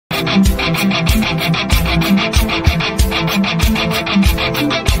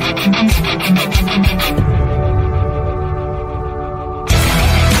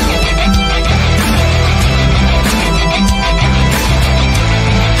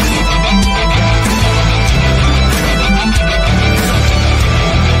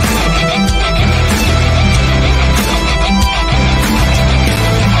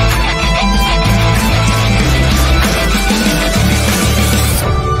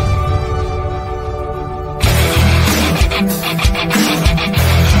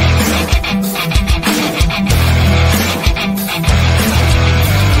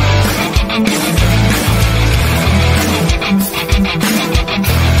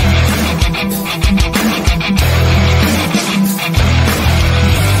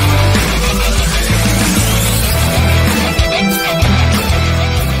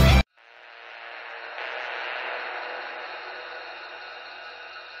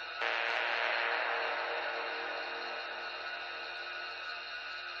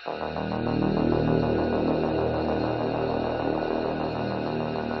Hello,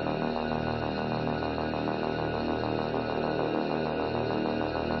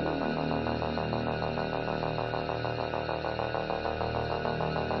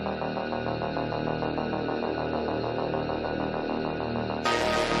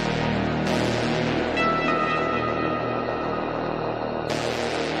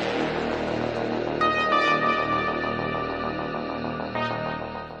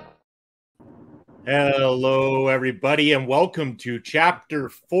 everybody, and welcome to Chapter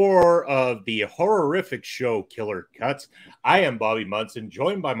 4 of the horrific show Killer Cuts. I am Bobby Munson,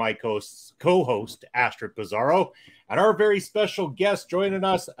 joined by my co-host, Astrid Pizarro, and our very special guest joining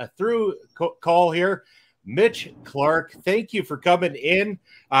us through call here, Mitch Clarke. Thank you for coming in.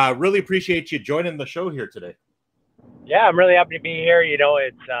 Really appreciate you joining the show here today. Yeah, I'm really happy to be here. You know,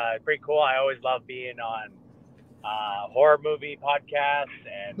 it's pretty cool. I always love being on horror movie podcasts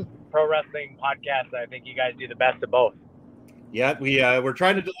and pro wrestling podcasts. I think you guys do the best of both. Yeah, we're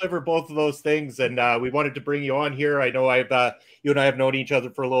trying to deliver both of those things, and we wanted to bring you on here. I know you and I have known each other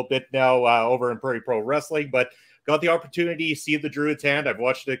for a little bit now over in Prairie Pro Wrestling, but got the opportunity to see the Druids Hand. I've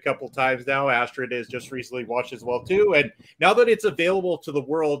watched it a couple times now. Astrid has just recently watched as well too, and now that it's available to the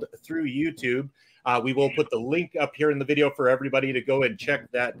world through YouTube, we will put the link up here in the video for everybody to go and check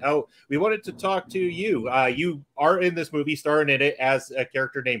that out. We wanted to talk to you. You are in this movie, starring in it as a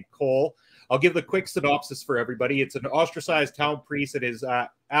character named Cole. I'll give the quick synopsis for everybody. It's an ostracized town priest and his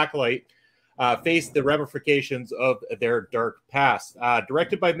acolyte face the ramifications of their dark past.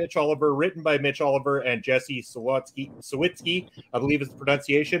 Directed by Mitch Oliver, written by Mitch Oliver and Jesse Sawitsky, I believe is the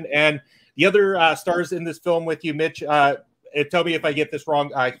pronunciation. And the other stars in this film with you, Mitch, tell me if I get this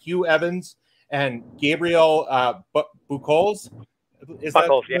wrong, Hugh Evans and Gabriel Buchholz. Is that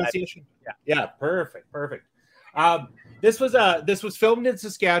the pronunciation? Yeah, perfect. This was filmed in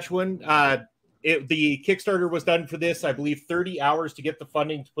Saskatchewan. The Kickstarter was done for this, I believe, 30 hours to get the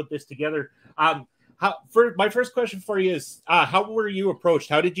funding to put this together. My first question for you is, how were you approached?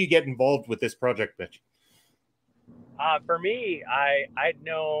 How did you get involved with this project, Mitch? For me, I'd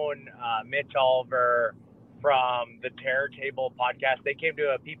known Mitch Oliver from the Terror Table podcast. They came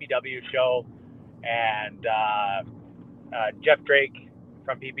to a PPW show, and Jeff Drake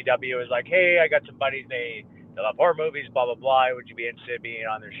from PPW was like, "Hey, I got some buddies. They love horror movies, blah blah blah. Would you be interested in being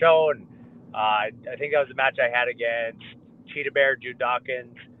on their show?" And I think that was the match I had against Cheetah Bear, Jude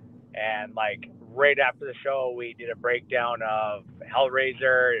Dawkins, and like right after the show, we did a breakdown of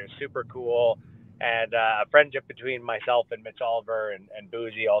Hellraiser. It was super cool, and a friendship between myself and Mitch Oliver and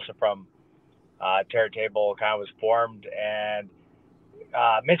Boozy, also from Terror Table, kind of was formed. And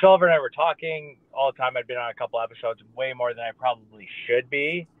Mitch Oliver and I were talking all the time. I'd been on a couple episodes, way more than I probably should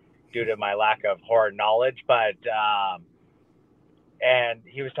be due to my lack of horror knowledge. But and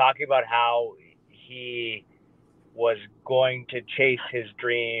he was talking about how he was going to chase his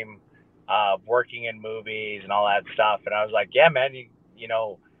dream of working in movies and all that stuff. And I was like, yeah, man, you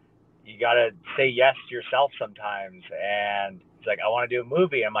know, you got to say yes to yourself sometimes. And he's like, I want to do a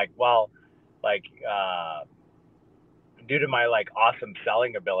movie. I'm like, well, like, due to my like awesome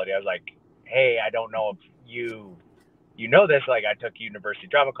selling ability, I was like, hey, I don't know if you know this, like I took university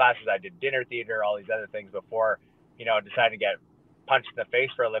drama classes, I did dinner theater, all these other things before, you know, decided to get punched in the face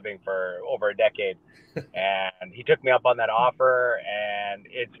for a living for over a decade. And he took me up on that offer, and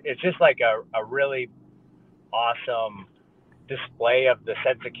it's just like a really awesome display of the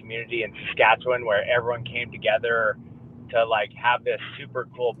sense of community in Saskatchewan, where everyone came together to like have this super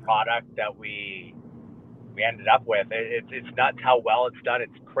cool product that we ended up with. It's nuts how well it's done.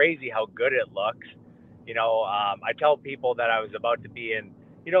 It's crazy how good it looks. You know, I tell people that I was about to be in,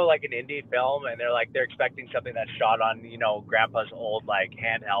 you know, like an indie film, and they're expecting something that's shot on, you know, grandpa's old like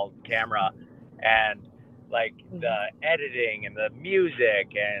handheld camera, and like the editing and the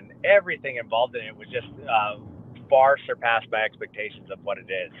music and everything involved in it was just far surpassed my expectations of what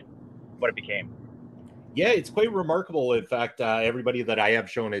it became. Yeah, it's quite remarkable. In fact, everybody that I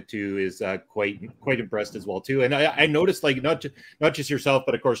have shown it to is quite impressed as well too. And I noticed, like, not just yourself,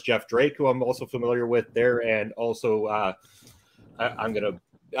 but of course Jeff Drake, who I'm also familiar with there, and also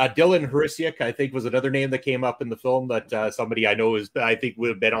Dylan Horricic, I think, was another name that came up in the film that somebody I know I think would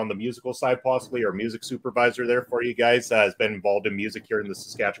have been on the musical side possibly, or music supervisor there for you guys, has been involved in music here in the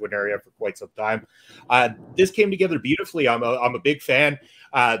Saskatchewan area for quite some time. This came together beautifully. I'm a big fan.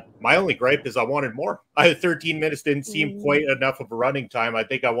 My only gripe is I wanted more. 13 minutes didn't seem quite enough of a running time. I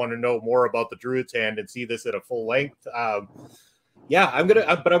think I want to know more about the Druids Hand and see this at a full length. Yeah, I'm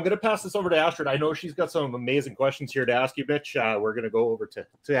gonna pass this over to Astrid. I know she's got some amazing questions here to ask you, Mitch. We're gonna go over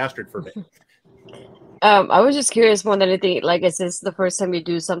to Astrid for a bit. I was just curious more than anything, like, is this the first time you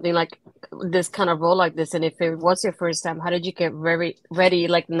do something like this kind of role like this? And if it was your first time, how did you get very ready,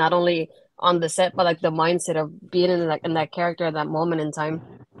 like not only on the set, but like the mindset of being in like in that character at that moment in time?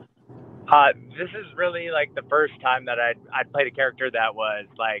 This is really like the first time that I'd played a character that was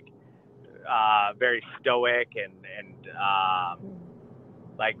like very stoic and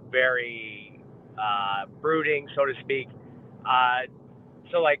like very brooding, so to speak.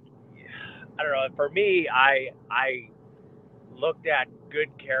 So like, I don't know. For me, I looked at good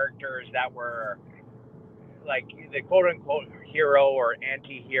characters that were like the quote unquote hero or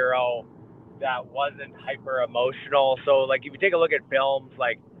anti-hero that wasn't hyper emotional. So like if you take a look at films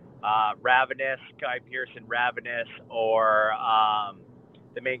like Ravenous, Guy Pearson Ravenous, or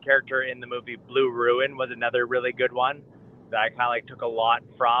the main character in the movie Blue Ruin was another really good one that I kind of like took a lot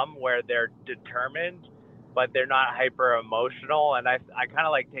from, where they're determined but they're not hyper emotional. And I kind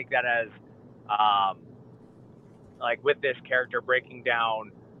of like take that as like with this character breaking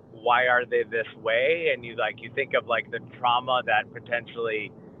down why are they this way, and you think of like the trauma that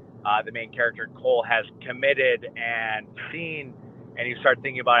potentially the main character Cole has committed and seen, and you start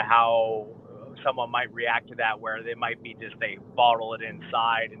thinking about how someone might react to that, where they might be just they bottle it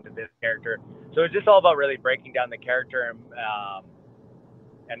inside into this character. So it's just all about really breaking down the character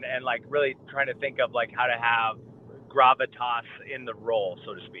and like really trying to think of like how to have gravitas in the role,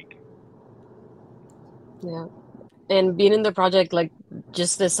 so to speak. Yeah. And being in the project, like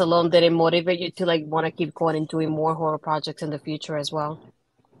just this alone, did it motivate you to like want to keep going and doing more horror projects in the future as well?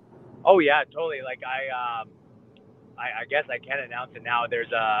 Oh yeah, totally. Like I guess I can announce it now.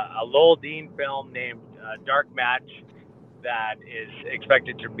 There's a Lowell Dean film named Dark Match that is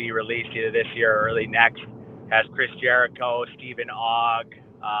expected to be released either this year or early next. Has Chris Jericho, Stephen Ogg,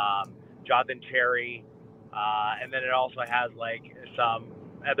 Jonathan Cherry, and then it also has like some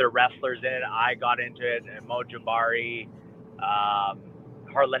other wrestlers in it. I got into it, and Mo Jabari,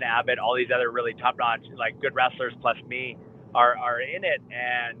 Harlan Abbott, all these other really top-notch, like good wrestlers plus me are in it.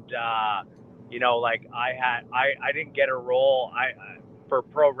 And you know, like I didn't get a role. For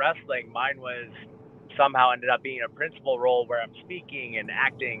pro wrestling, mine was somehow ended up being a principal role where I'm speaking and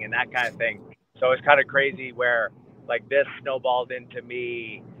acting and that kind of thing. So it's kind of crazy where like this snowballed into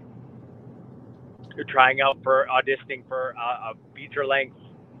me trying out for auditioning for a feature-length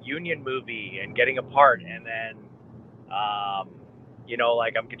union movie and getting a part, and then you know,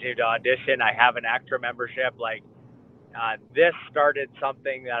 like I'm continuing to audition. I have an actor membership. Like this started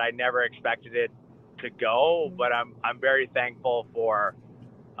something that I never expected it to go, but I'm very thankful for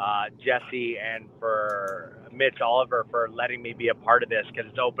Jesse and for Mitch Oliver for letting me be a part of this, because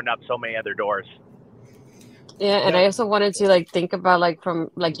it's opened up so many other doors. Yeah, and I also wanted to like think about like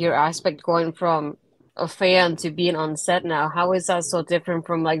from like your aspect going from a fan to being on set now. How is that so different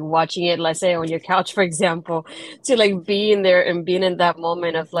from like watching it, let's say on your couch, for example, to like being there and being in that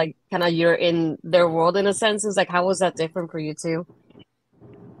moment of like kind of you're in their world in a sense? It's like how was that different for you too?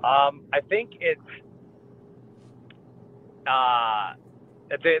 I think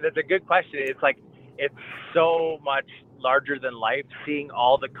that's a good question. It's like it's so much larger than life, seeing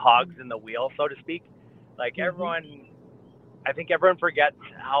all the cogs in the wheel, so to speak. Like I think everyone forgets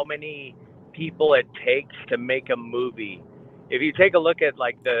how many people it takes to make a movie. If you take a look at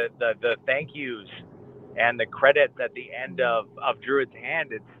like the thank yous and the credits at the end of Druids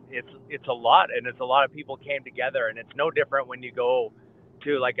Hand, it's a lot, and it's a lot of people came together, and it's no different when you go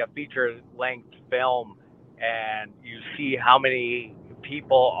to like a feature length film and you see how many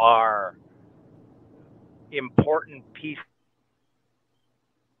people are important pieces.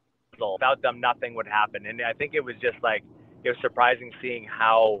 Without them, nothing would happen. And I think it was just like, it was surprising seeing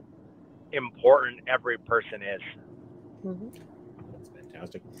how important every person is. That's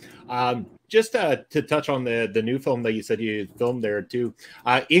fantastic. Just to touch on the new film that you said you filmed there too,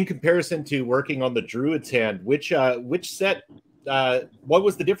 in comparison to working on the Druids Hand, which set, what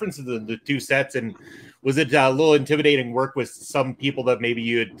was the difference of the two sets, and was it a little intimidating work with some people that maybe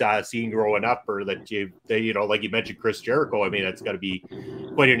you had seen growing up, or that you know, like you mentioned Chris Jericho? I mean, that's got to be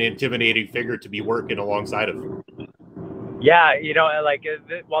quite an intimidating figure to be working alongside of. Yeah, you know, like,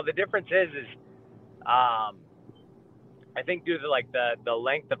 well, the difference is I think due to like the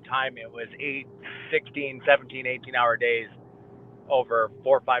length of time, it was 16, 17, 18-hour days over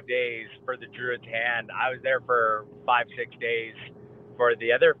 4 or 5 days for the Druids Hand. I was there for 5, 6 days for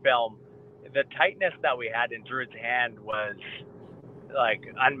the other film. The tightness that we had in Druids Hand was like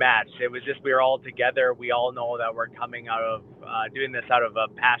unmatched. It was just, we were all together. We all know that we're coming out of doing this out of a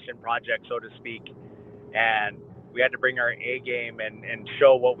passion project, so to speak. And we had to bring our A game and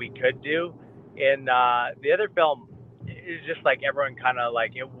show what we could do. In the other film, it's just like everyone kind of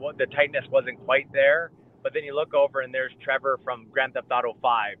like the tightness wasn't quite there. But then you look over and there's Trevor from Grand Theft Auto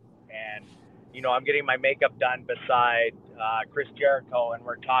 5, and I'm getting my makeup done beside Chris Jericho, and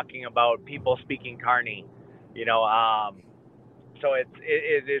we're talking about people speaking Carney. So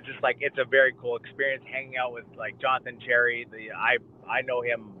it's just like it's a very cool experience hanging out with like Jonathan Cherry. I know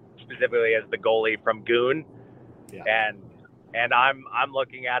him specifically as the goalie from Goon, and I'm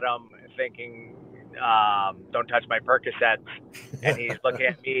looking at him thinking, don't touch my Percocets, and he's looking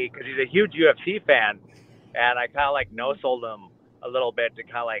at me because he's a huge UFC fan, and I kind of like no-sold him a little bit to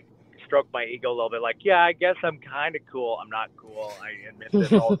kind of like stroke my ego a little bit, like, yeah, I guess I'm kind of cool. I'm not cool. I admit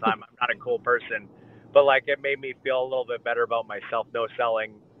this all the time. I'm not a cool person. But like it made me feel a little bit better about myself, no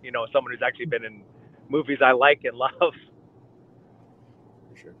selling, someone who's actually been in movies I like and love.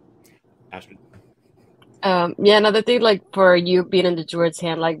 For sure. Astrid. Another thing, like for you being in the Druids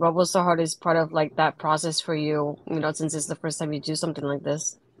Hand, like what was the hardest part of like that process for you, since it's the first time you do something like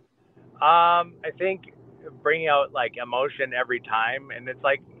this? I think bringing out like emotion every time, and it's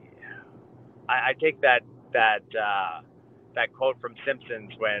like I take that quote from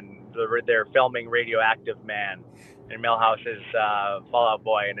Simpsons when they're filming Radioactive Man and Milhouse's Fallout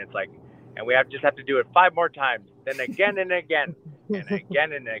Boy, and it's like, and we just have to do it 5 more times, then again and again, and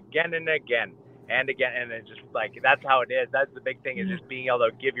again and again and again and again, and it's just like that's how it is. That's the big thing, is just being able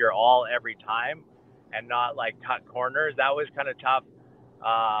to give your all every time and not like cut corners. That was kind of tough,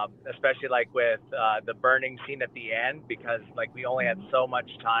 especially like with the burning scene at the end, because like we only had so much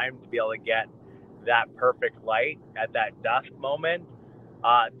time to be able to get that perfect light at that dusk moment.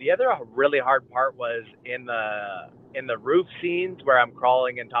 The other really hard part was in the roof scenes where I'm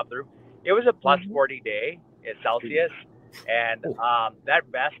crawling on top of the roof. It was a plus 40 day in Celsius, and that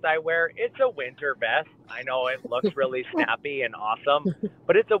vest I wear, it's a winter vest. I know it looks really snappy and awesome,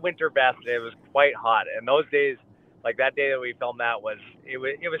 but it's a winter vest. It was quite hot, and those days, like that day that we filmed that, it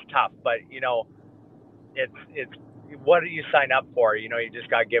was tough. But it's what do you sign up for? You just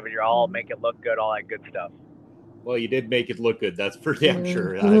got to give it your all, make it look good, all that good stuff. Well, you did make it look good. That's for damn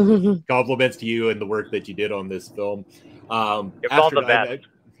sure. Compliments to you and the work that you did on this film. It's all the best.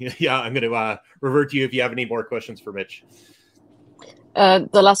 I'm going to revert to you if you have any more questions for Mitch. The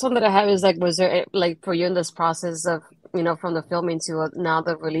last one that I have is like, was there like for you in this process of, from the filming to now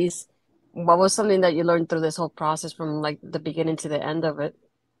the release, what was something that you learned through this whole process from like the beginning to the end of it?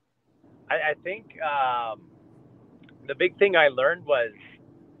 I think the big thing I learned was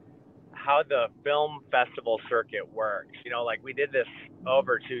how the film festival circuit works. Like we did this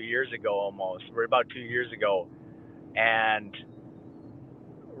over 2 years ago almost. We're about 2 years ago. And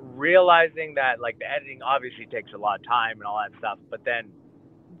realizing that like the editing obviously takes a lot of time and all that stuff, but then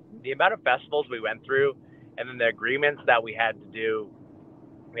the amount of festivals we went through and then the agreements that we had to do,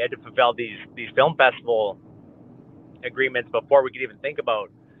 we had to fulfill these film festival agreements before we could even think about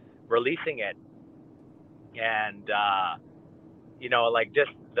releasing it. And like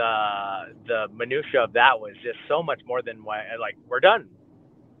just the minutia of that was just so much more than like we're done.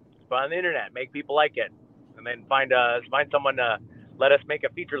 Put it on the internet, make people like it, and then find someone to let us make a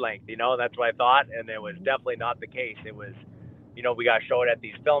feature length. That's what I thought, and it was definitely not the case. It was, we got to show it at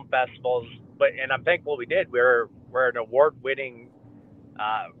these film festivals, and I'm thankful we did. We're an award-winning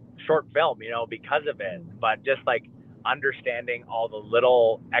short film, because of it. But just like understanding all the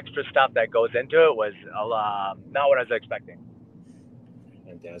little extra stuff that goes into it was not what I was expecting.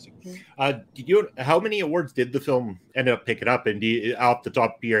 Fantastic. How many awards did the film end up picking up? And off the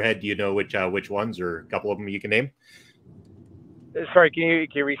top of your head, do you know which ones, or a couple of them you can name? Sorry, can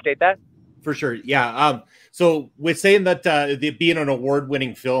you restate that? For sure. Yeah. So with saying that being an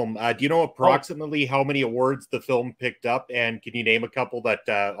award-winning film, do you know approximately how many awards the film picked up? And can you name a couple that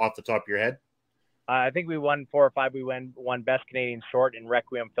off the top of your head? I think we won 4 or 5. We won Best Canadian Short in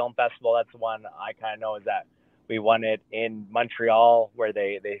Requiem Film Festival. That's the one I kind of know, is that we won it in Montreal, where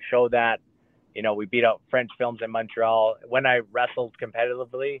they show that. We beat out French films in Montreal. When I wrestled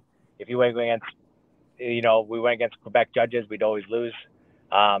competitively, if you went against, we went against Quebec judges, we'd always lose.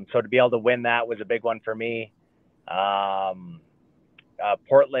 So to be able to win that was a big one for me.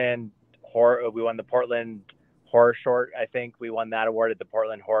 Portland horror, we won the Portland Horror Short. I think we won that award at the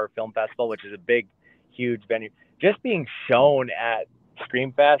Portland Horror Film Festival, which is a big, huge venue. Just being shown at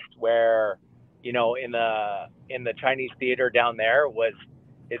Screamfest, where in the Chinese theater down there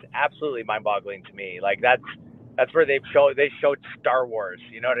is absolutely mind-boggling to me. Like that's where they showed Star Wars.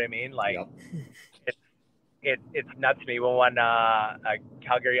 You know what I mean? Like. Yep. It's nuts to me. We won a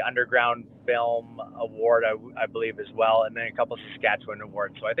Calgary Underground Film Award, I believe, as well, and then a couple of Saskatchewan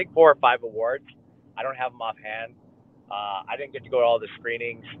awards. So I think 4 or 5 awards I don't have them offhand. I didn't get to go to all the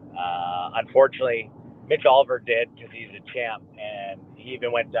screenings. Unfortunately, Mitch Oliver did because he's a champ, and he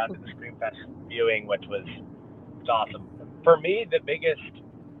even went down to the Screamfest viewing, which was awesome. For me, the biggest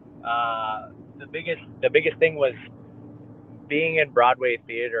thing was being in Broadway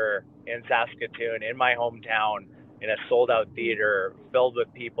theater in Saskatoon, in my hometown, in a sold-out theater filled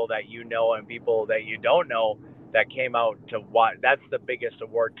with people that you know and people that you don't know that came out to watch. That's the biggest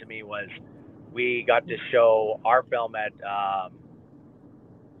award to me, was we got to show our film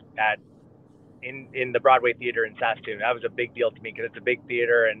in the Broadway theater in Saskatoon. That was a big deal to me because it's a big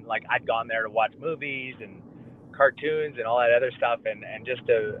theater, and like I'd gone there to watch movies and cartoons and all that other stuff, and just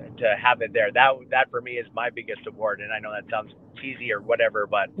to have it there, that for me is my biggest award. And I know that sounds cheesy or whatever,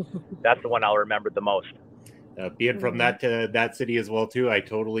 but that's the one I'll remember the most. Being from that city as well too, I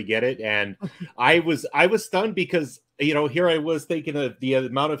totally get it. And I was stunned because, you know, here I was thinking of the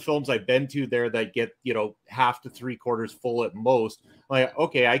amount of films I've been to there that get, you know, half to 3/4 full at most. Like,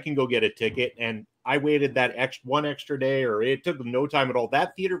 okay, I can go get a ticket. And I waited that one extra day, or it took no time at all.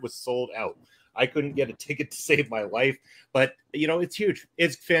 That theater was sold out. I couldn't get a ticket to save my life, but you know, it's huge.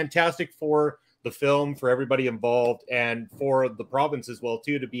 It's fantastic for the film, for everybody involved, and for the province as well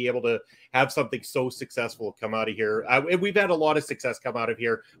too, to be able to have something so successful come out of here. We've had a lot of success come out of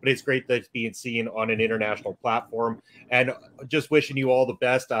here, but it's great that it's being seen on an international platform. And just wishing you all the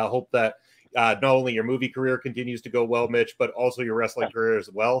best. I hope that not only your movie career continues to go well, Mitch, but also your wrestling career as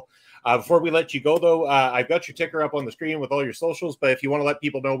well. Before we let you go, though, I've got your ticker up on the screen with all your socials, but if you want to let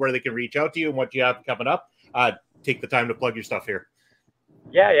people know where they can reach out to you and what you have coming up, take the time to plug your stuff here.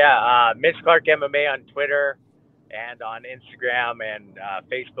 Yeah. Mitch Clarke MMA on Twitter and on Instagram and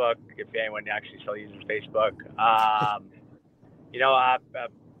Facebook, if anyone actually still uses Facebook. You know,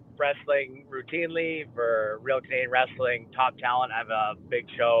 wrestling routinely for Real Canadian Wrestling, Top Talent. I have a big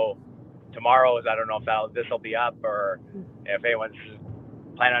show tomorrow. I don't know if this will be up, or if anyone's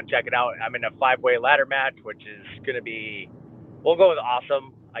planning on checking out. I'm in a 5-way ladder match, which is going to be, we'll go with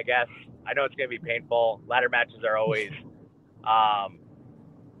awesome, I guess. I know it's going to be painful. Ladder matches are always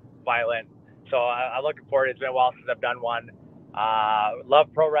violent. So I'm looking forward. It's been a while since I've done one. Love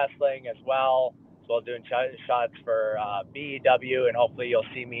pro wrestling as well. So I'm doing shots for BEW, and hopefully you'll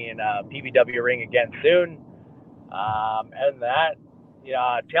see me in a PBW ring again soon. And that,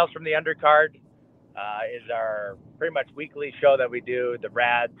 Tales from the Undercard is our pretty much weekly show that we do. The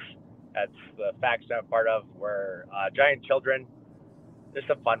Rads, that's the faction I'm part of. We're Giant Children. There's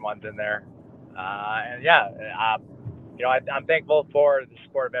some fun ones in there. And yeah, I'm thankful for the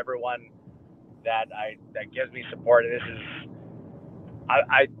support of everyone that gives me support. And this is,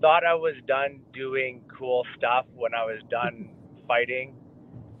 I thought I was done doing cool stuff when I was done fighting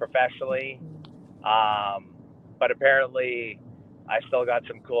professionally. But apparently I still got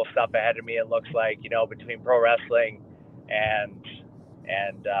some cool stuff ahead of me. It looks like, between pro wrestling and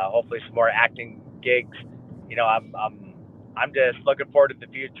hopefully some more acting gigs. I'm just looking forward to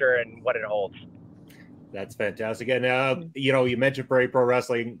the future and what it holds. That's fantastic. And, you mentioned Prairie Pro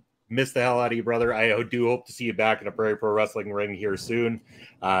Wrestling. Miss the hell out of you, brother. I do hope to see you back in a Prairie Pro Wrestling ring here soon.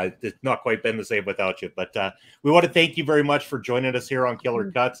 It's not quite been the same without you. But we want to thank you very much for joining us here on Killer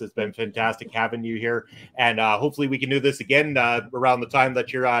Cuts. It's been fantastic having you here. And hopefully we can do this again around the time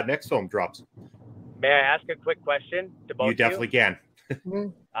that your next film drops. May I ask a quick question to both of you? You definitely can.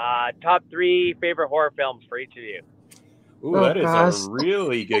 Top 3 favorite horror films for each of you. Ooh, that is a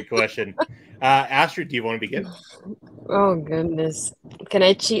really good question. Astrid, do you want to begin? Oh goodness! Can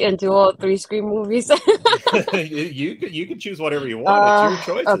I cheat and do all 3 Scream movies? you can choose whatever you want. It's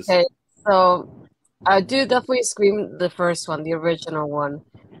your choices. Okay, so I do definitely Scream the first one, the original one.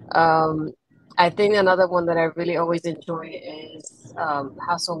 I think another one that I really always enjoy is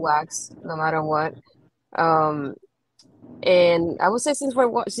House of Wax, no matter what. And I would say since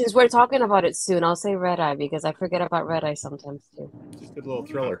we're talking about it soon, I'll say Red Eye because I forget about Red Eye sometimes too. Just a good little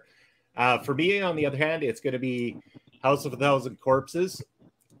thriller. For me, on the other hand, it's going to be House of a Thousand Corpses,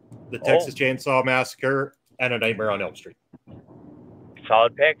 The Texas Chainsaw Massacre, and A Nightmare on Elm Street.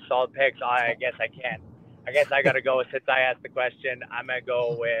 Solid picks. I guess I got to go, since I asked the question, I'm going to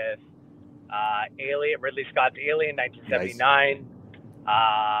go with Ridley Scott's Alien, 1979.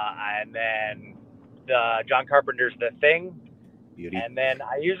 Nice. And then John Carpenter's The Thing. Beauty. And then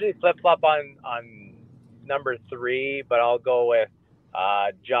I usually flip-flop on number 3, but I'll go with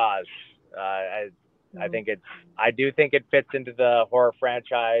Jaws. I do think it fits into the horror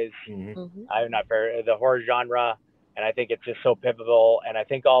franchise. The horror genre, and I think it's just so pivotal. And I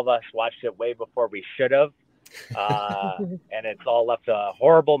think all of us watched it way before we should have. And it's all left a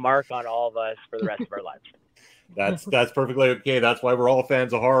horrible mark on all of us for the rest of our lives. That's perfectly okay. That's why we're all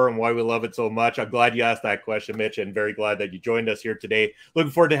fans of horror and why we love it so much. I'm glad you asked that question, Mitch, and very glad that you joined us here today.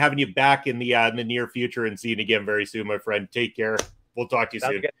 Looking forward to having you back in the near future and seeing you again very soon, my friend. Take care. We'll talk to you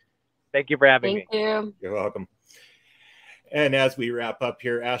soon. Good. Thank you for having me. Thank you. You're welcome. And as we wrap up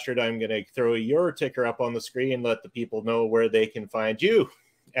here, Astrid, I'm going to throw your ticker up on the screen, let the people know where they can find you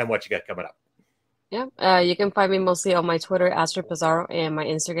and what you got coming up. Yeah, you can find me mostly on my Twitter, Astrid Pizarro, and my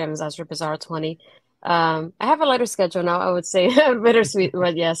Instagram is Astrid Pizarro 20. I have a lighter schedule now, I would say. Bittersweet,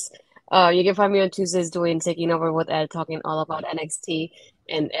 but yes. You can find me on Tuesdays Taking Over with Ed, talking all about NXT,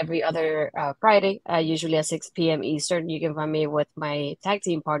 and every other Friday, usually at 6 p.m. Eastern. You can find me with my tag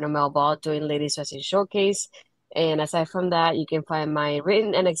team partner, Mel Ball, doing Ladies Wrestling Showcase. And aside from that, you can find my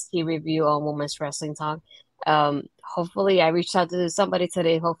written NXT review on Women's Wrestling Talk. Hopefully I reached out to somebody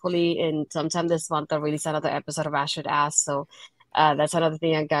today. Hopefully in sometime this month I'll release another episode of Astrid Ask. So that's another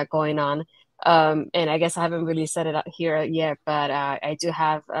thing I got going on. And I guess I haven't really said it out here yet, but I do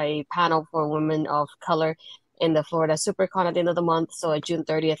have a panel for women of color in the Florida SuperCon at the end of the month. So June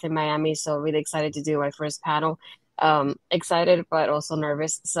 30th in Miami. So really excited to do my first panel. Excited but also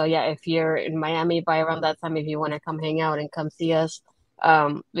nervous. So yeah, if you're in Miami by around that time, if you want to come hang out and come see us,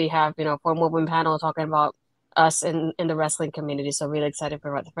 we have, for women panel talking about us in the wrestling community. So really excited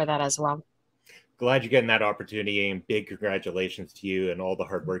for that as well. Glad you're getting that opportunity, and big congratulations to you and all the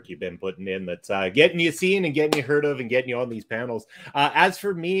hard work you've been putting in. That's getting you seen and getting you heard of and getting you on these panels. As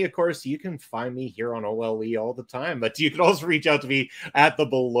for me, of course, you can find me here on OLE all the time, but you can also reach out to me at the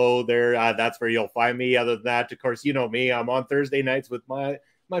below there. That's where you'll find me. Other than that, of course, you know me. I'm on Thursday nights with my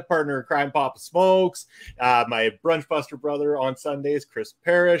partner in crime, Papa Smokes, my brunch buster brother on Sundays, Chris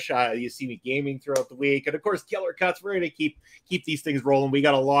Parrish. You see me gaming throughout the week, and of course, Killer Cuts. We're going to keep these things rolling. We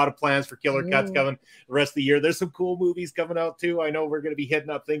got a lot of plans for Killer Cuts coming the rest of the year. There's some cool movies coming out too. I know we're going to be hitting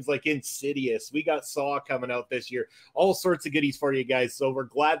up things like Insidious. We got Saw coming out this year. All sorts of goodies for you guys. So we're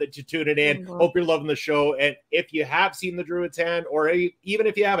glad that you're tuning in. Hope you're loving the show. And if you have seen the Druids Hand, or even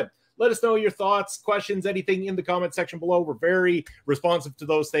if you haven't, let us know your thoughts, questions, anything in the comment section below. We're very responsive to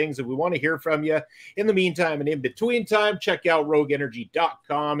those things, and we want to hear from you. In the meantime and in between time, check out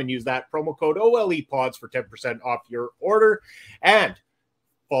rogueenergy.com and use that promo code OLEPODS for 10% off your order. And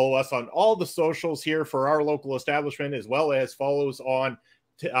follow us on all the socials here for our local establishment, as well as follows on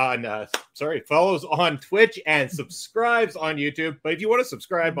Twitch and subscribes on YouTube. But if you want to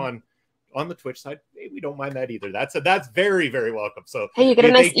subscribe on the Twitch side, we don't mind that either. That's very, very welcome. So hey, you get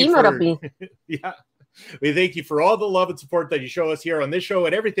a nice email of me. Yeah. We thank you for all the love and support that you show us here on this show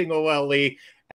and everything OLE.